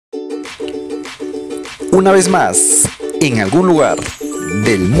Una vez más, en algún lugar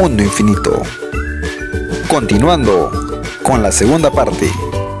del mundo infinito. Continuando con la segunda parte.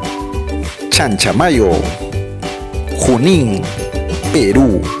 Chanchamayo, Junìn,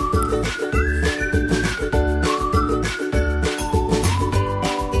 Perú.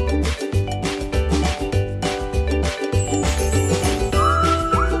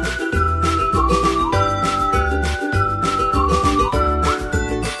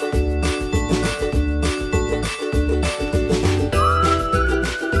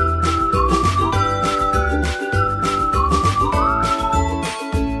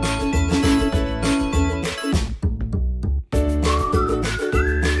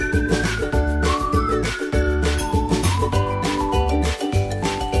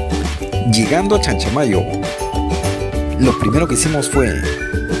 Llegando a Chanchamayo, lo primero que hicimos fue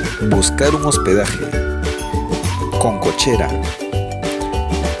buscar un hospedaje con cochera.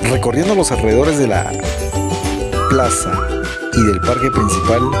 Recorriendo los alrededores de la plaza y del parque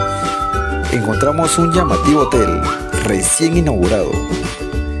principal, encontramos un llamativo hotel recién inaugurado,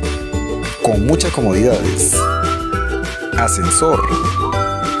 con muchas comodidades, ascensor,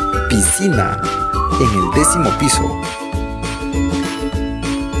 piscina en el 10º piso,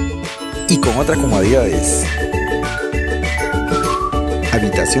 y con otras comodidades,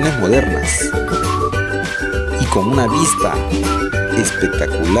 habitaciones modernas y con una vista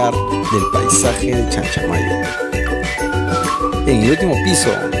espectacular del paisaje de Chanchamayo. En el último piso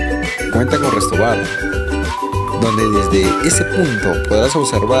cuenta con restaurante, donde desde ese punto podrás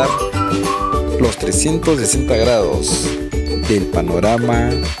observar los 360 grados del panorama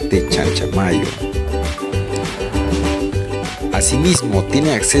de Chanchamayo. Asimismo,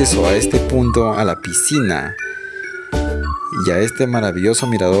 tiene acceso a este punto a la piscina y a este maravilloso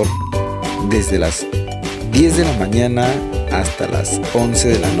mirador desde las 10 de la mañana hasta las 11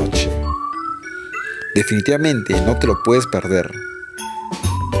 de la noche. Definitivamente no te lo puedes perder.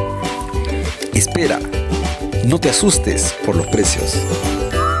 Espera, no te asustes por los precios,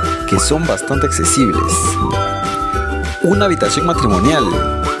 que son bastante accesibles. Una habitación matrimonial,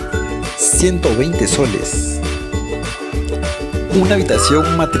 120 soles. Una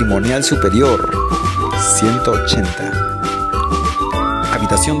habitación matrimonial superior, 180.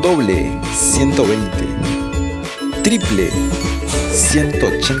 Habitación doble, 120. Triple,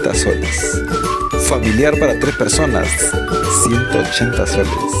 180 soles. Familiar para 3 personas, 180 soles.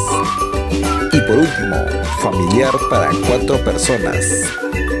 Y por último, familiar para 4 personas,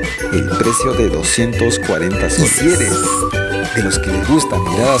 el precio de 240 soles. Y si eres de los que les gusta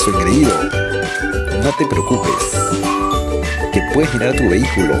mirar a su engreído, no te preocupes, que puedes mirar tu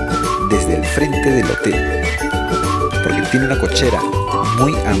vehículo desde el frente del hotel, porque tiene una cochera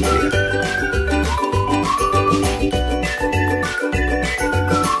muy amplia.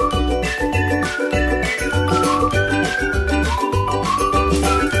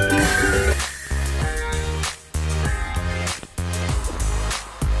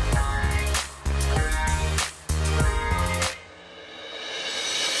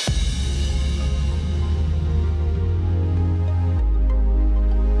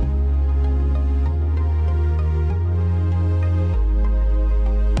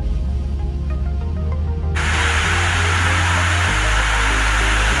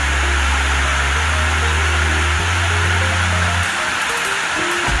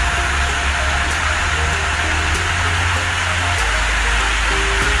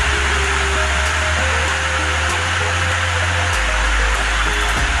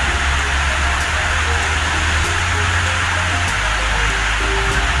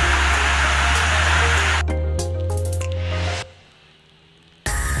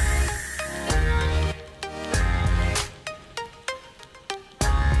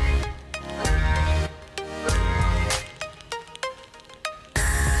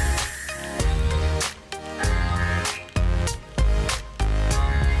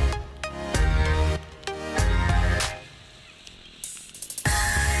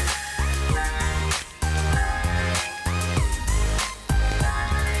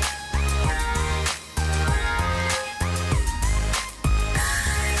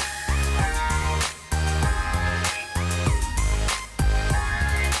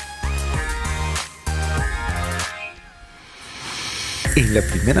 En la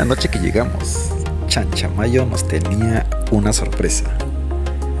primera noche que llegamos, Chanchamayo nos tenía una sorpresa.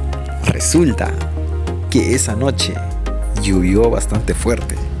 Resulta que esa noche llovió bastante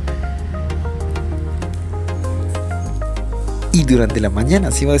fuerte. Y durante la mañana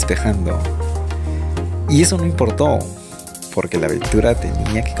se iba despejando. Y eso no importó, porque la aventura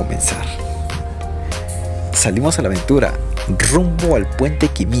tenía que comenzar. Salimos a la aventura rumbo al puente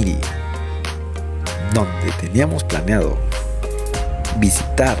Kimiri, donde teníamos planeado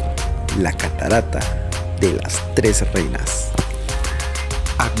visitar la catarata de las Tres Reinas.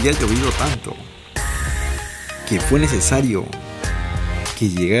 Había llovido tanto que fue necesario que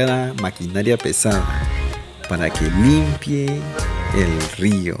llegara maquinaria pesada para que limpie el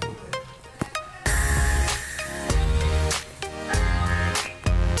río.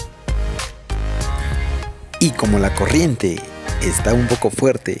 Y como la corriente está un poco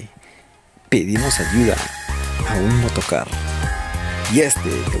fuerte, pedimos ayuda a un motocar. Y este,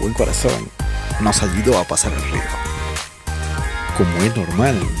 de buen corazón, nos ayudó a pasar el río. Como es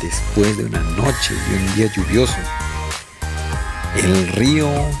normal, después de una noche y un día lluvioso, el río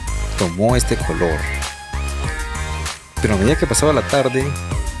tomó este color. Pero a medida que pasaba la tarde,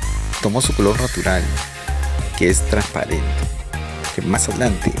 tomó su color natural, que es transparente, que más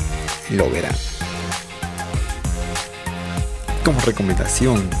adelante lo verán. Como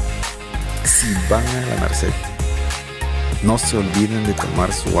recomendación, si van a la Merced, no se olviden de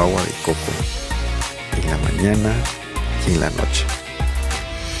tomar su agua de coco en la mañana y en la noche.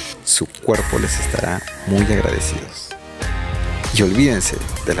 Su cuerpo les estará muy agradecidos. Y olvídense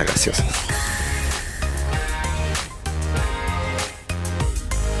de las gaseosas.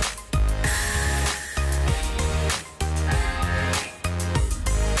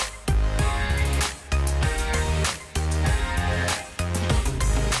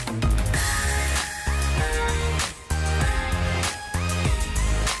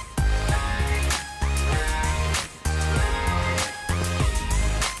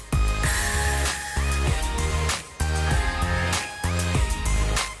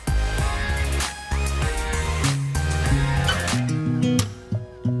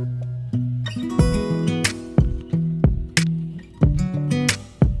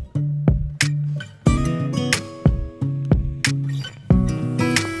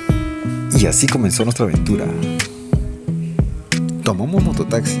 Y así comenzó nuestra aventura. Tomamos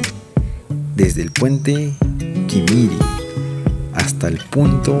mototaxi desde el puente Kimiri hasta el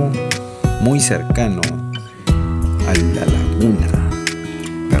punto muy cercano a la laguna,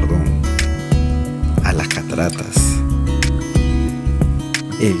 a las cataratas.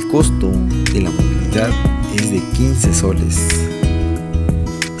 El costo de la movilidad es de 15 soles.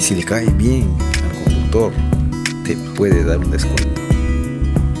 Si le cae bien al conductor, te puede dar un descuento.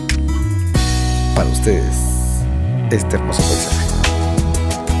 Para ustedes, este hermoso paisaje.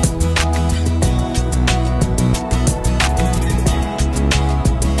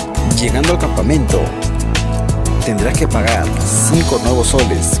 Llegando al campamento, tendrás que pagar 5 nuevos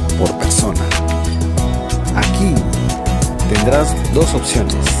soles por persona. Aquí tendrás dos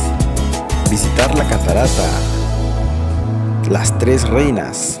opciones: visitar la catarata Las Tres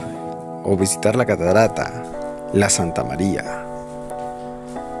Reinas o visitar la catarata La Santa María.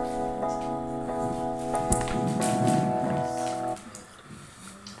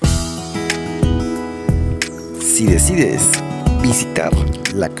 Si decides visitar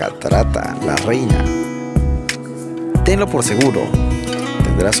la catarata La Reina, tenlo por seguro,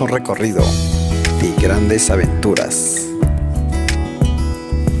 tendrás un recorrido de grandes aventuras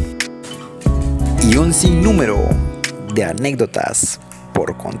y un sinnúmero de anécdotas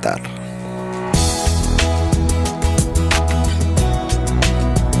por contar.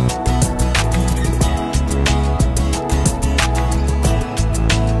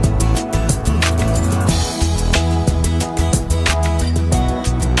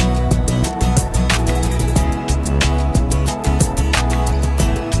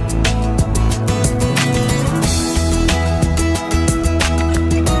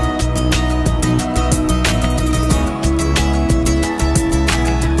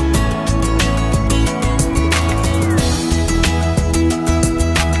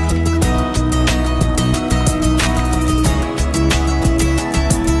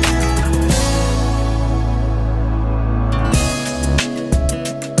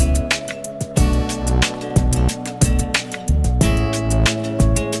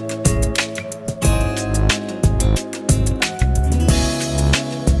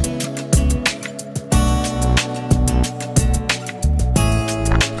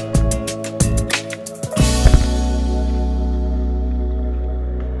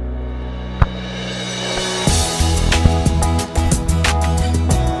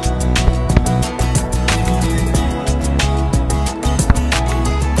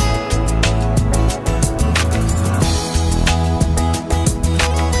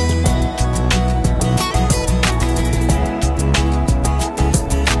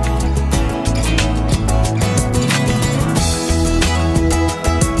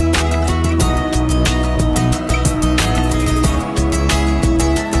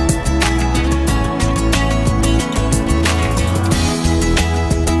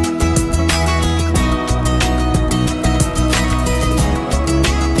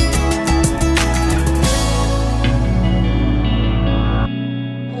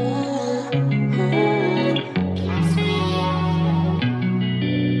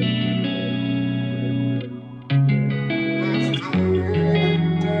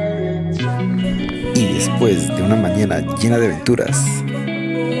 Después de una mañana llena de aventuras,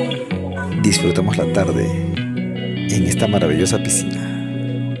 disfrutamos la tarde en esta maravillosa piscina,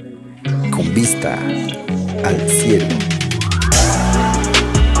 con vista al cielo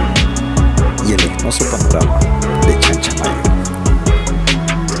y el hermoso panorama de Chanchamayo.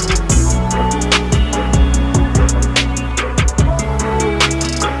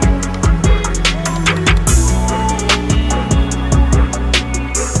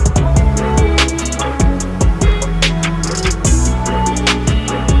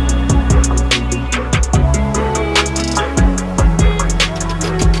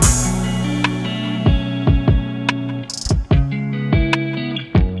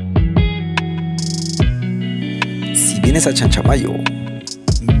 Si vienes a Chanchamayo,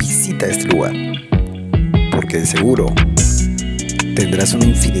 visita este lugar, porque de seguro tendrás una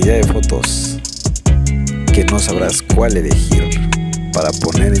infinidad de fotos que no sabrás cuál elegir para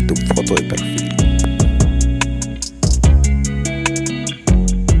poner en tu foto de perfil.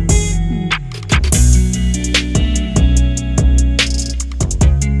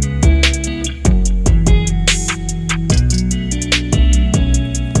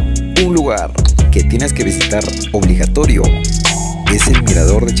 Un lugar que tienes que visitar obligatorio es el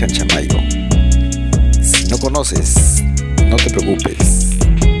mirador de Chanchamayo. Si no conoces, no te preocupes.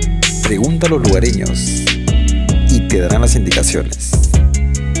 Pregunta a los lugareños y te darán las indicaciones.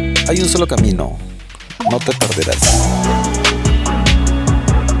 Hay un solo camino, no te perderás.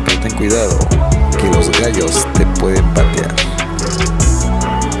 Pero ten cuidado, que los gallos te pueden patear.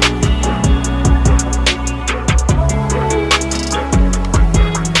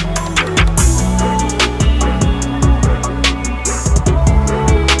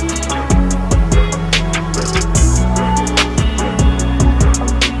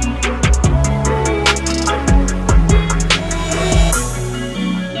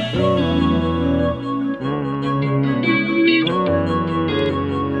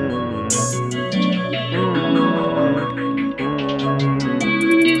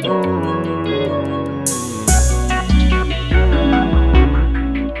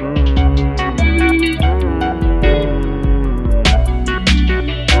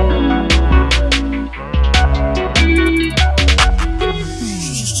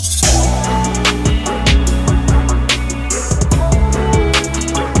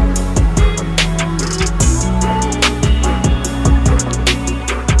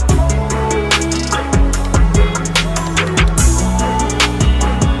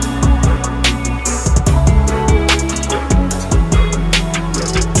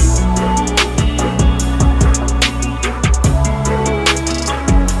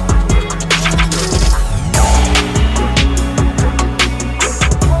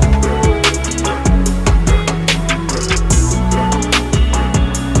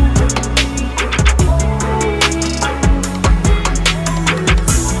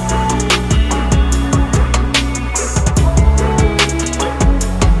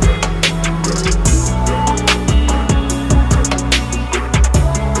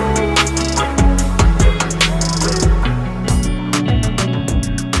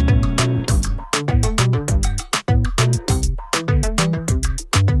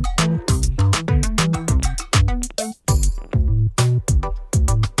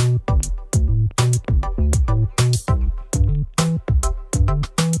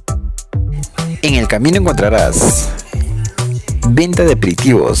 En el camino encontrarás venta de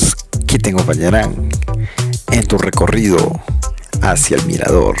aperitivos que te acompañarán en tu recorrido hacia el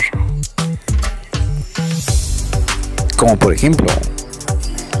mirador, como por ejemplo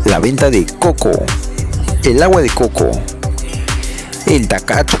la venta de coco, el agua de coco, el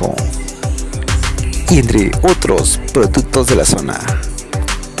tacacho y entre otros productos de la zona.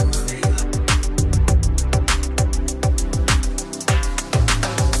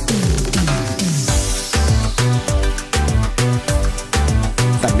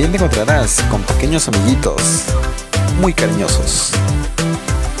 También te encontrarás con pequeños amiguitos muy cariñosos.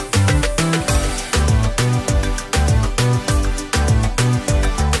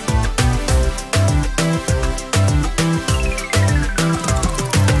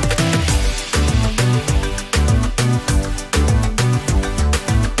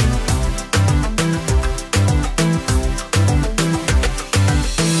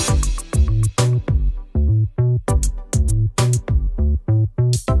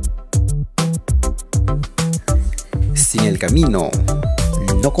 Si en el camino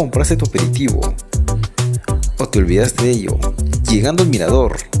no compraste tu aperitivo o te olvidaste de ello, llegando al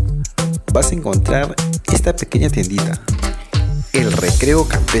mirador vas a encontrar esta pequeña tiendita, el recreo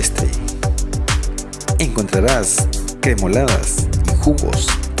campestre. Encontrarás cremoladas y jugos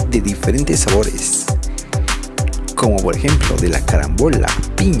de diferentes sabores como por ejemplo de la carambola,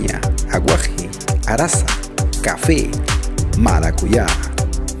 piña, aguaje, araza, café, maracuyá,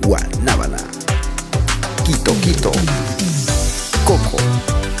 guanábana, quito, coco.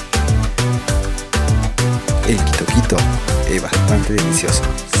 El quito es bastante delicioso,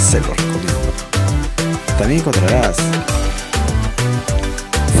 se lo recomiendo. También encontrarás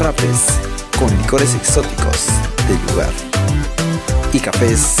frappes con licores exóticos del lugar y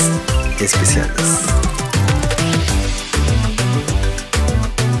cafés especiales.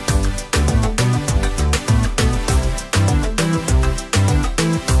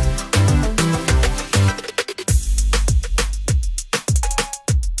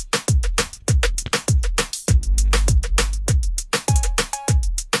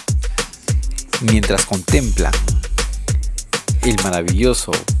 Mientras contemplan el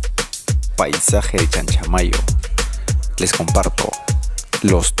maravilloso paisaje de Chanchamayo, les comparto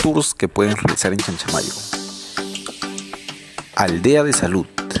los tours que pueden realizar en Chanchamayo. Aldea de Salud,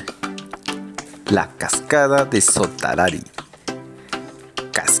 la cascada de Sotarari,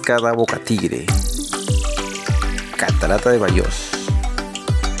 cascada Boca Tigre, catarata de Bayós,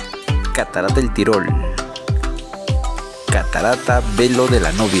 catarata del Tirol, catarata Velo de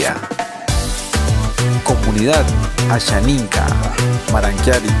la Novia, comunidad Ashaninka,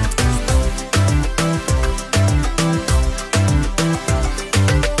 Maranquiari.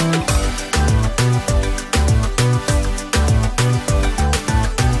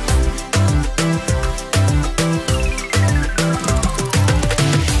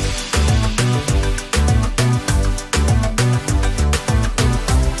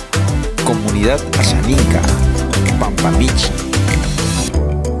 Comunidad Ashaninka, Pampamichi.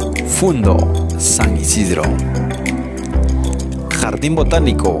 Fundo San Isidro, Jardín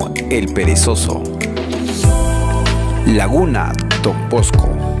Botánico El Perezoso, Laguna Don Bosco,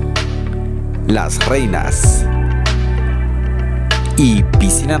 Las Reinas y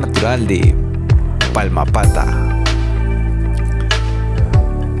Piscina Natural de Palmapata.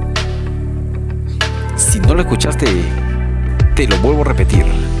 Si no lo escuchaste, te lo vuelvo a repetir.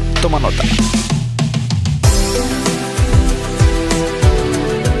 Toma nota.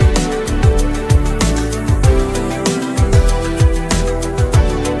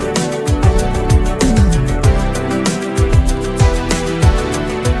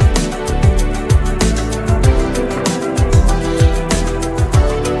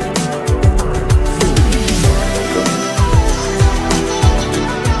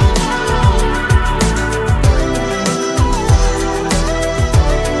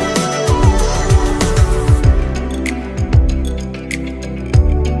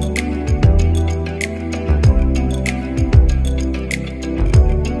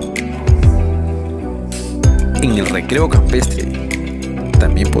 En el recreo campestre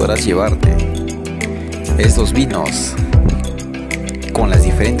también podrás llevarte estos vinos con las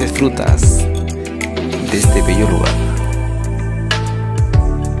diferentes frutas de este bello lugar.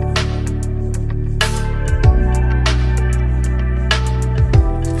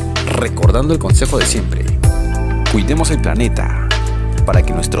 Recordando el consejo de siempre, cuidemos el planeta para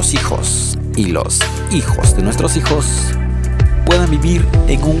que nuestros hijos y los hijos de nuestros hijos puedan vivir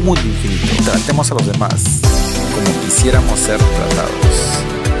en un mundo infinito. Tratemos a los demás como quisiéramos ser tratados.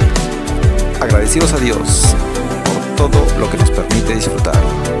 Agradecidos a Dios por todo lo que nos permite disfrutar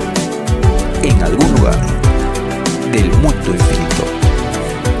en algún lugar del mundo infinito.